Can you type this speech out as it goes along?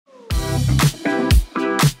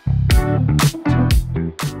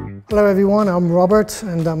Hello everyone, I'm Robert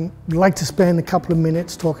and I'd like to spend a couple of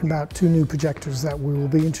minutes talking about two new projectors that we will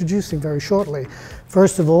be introducing very shortly.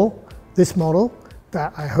 First of all, this model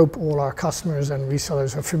that I hope all our customers and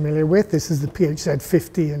resellers are familiar with. This is the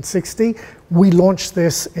PHZ50 and 60. We launched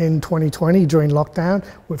this in 2020 during lockdown.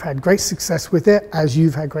 We've had great success with it, as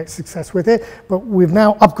you've had great success with it, but we've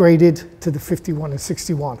now upgraded to the 51 and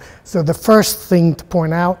 61. So the first thing to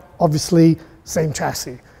point out, obviously, same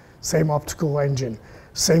chassis, same optical engine,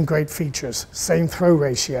 same great features, same throw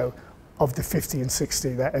ratio of the 50 and 60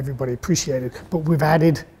 that everybody appreciated, but we've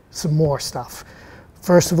added some more stuff.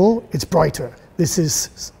 First of all, it's brighter. This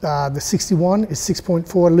is, the 61 is 6.4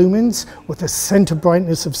 lumens with a center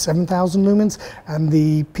brightness of 7,000 lumens, and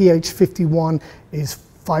the PH51 is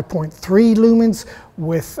 5.3 lumens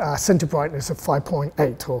with a center brightness of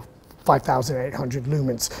 5.8 or 5,800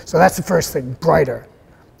 lumens. So that's the first thing, brighter.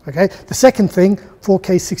 Okay. The second thing,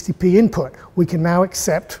 4K 60p input. We can now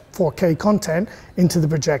accept 4K content into the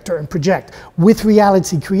projector and project. With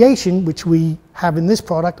reality creation, which we have in this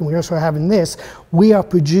product and we also have in this, we are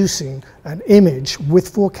producing an image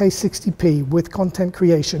with 4K 60p, with content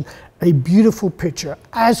creation, a beautiful picture,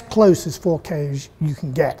 as close as 4K as you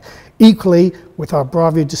can get. Equally, with our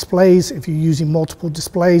Bravia displays, if you're using multiple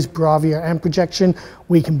displays, Bravia and projection,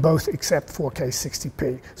 we can both accept 4K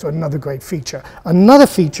 60p. So another great feature. Another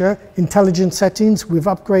feature, intelligent settings. We've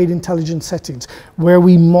upgraded intelligent settings, where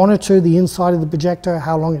we monitor the inside of the projector,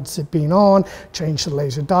 how long it's been on, change the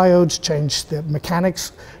laser diodes, change the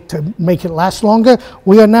mechanics to make it last longer.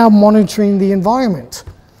 We are now monitoring the environment.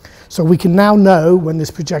 So we can now know when this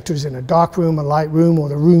projector is in a dark room, a light room, or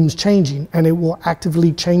the room's changing, and it will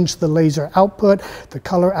actively change the laser output, the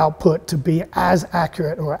color output, to be as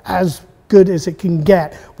accurate or as good as it can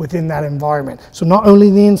get within that environment. So not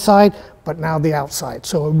only the inside, but now the outside.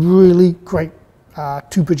 So a really great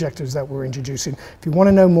two projectors that we're introducing. If you want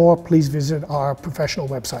to know more, please visit our professional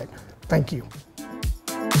website. Thank you.